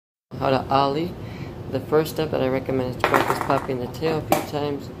How to Ollie. The first step that I recommend is to practice popping the tail a few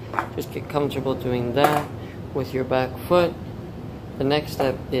times. Just get comfortable doing that with your back foot. The next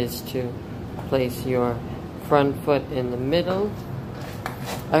step is to place your front foot in the middle.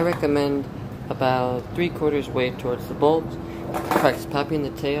 I recommend about 3/4 way towards the bolt. Practice popping the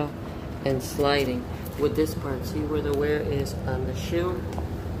tail and sliding with this part. See where the wear is on the shoe?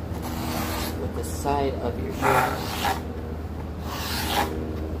 With the side of your shoe.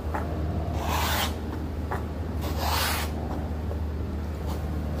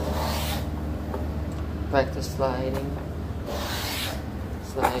 Practice sliding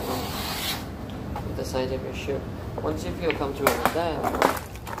with the side of your shoe. Once you feel comfortable with that,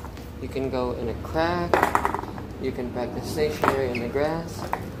 you can go in a crack. You can practice stationary in the grass.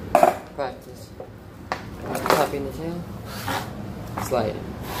 Practice popping the tail, sliding.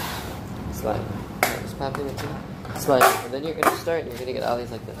 Practice popping the tail, sliding. And then you're going to start and you're going to get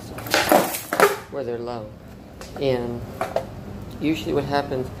ollies like this, where they're low. And usually what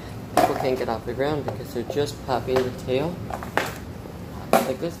happens, people can't get off the ground because they're just popping the tail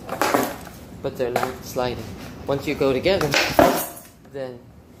like this, but they're not sliding. Once you go together, then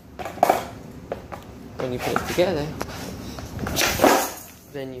when you put it together,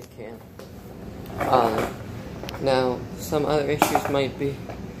 then you can ollie. Now, some other issues might be,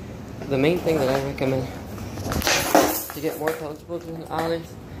 the main thing that I recommend to get more comfortable doing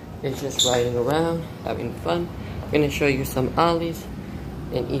ollies is just riding around, having fun. I'm going to show you some ollies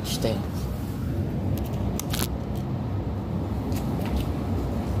in each stance.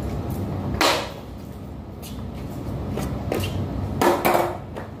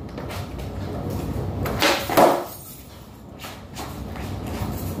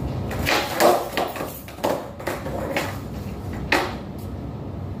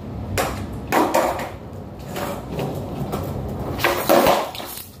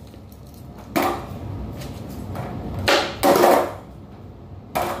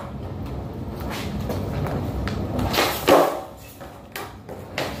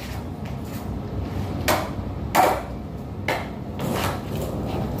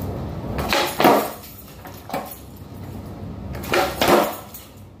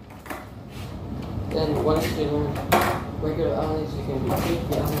 Then once you learn regular ollies, you can repeat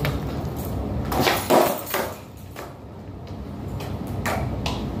the ollies.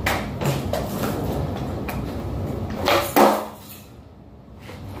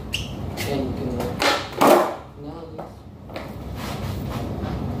 And you can learn ollies.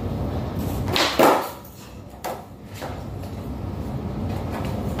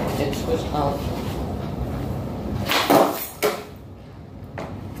 And switch ollies.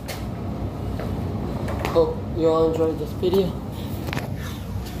 Hope you all enjoyed this video.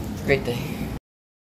 Great day.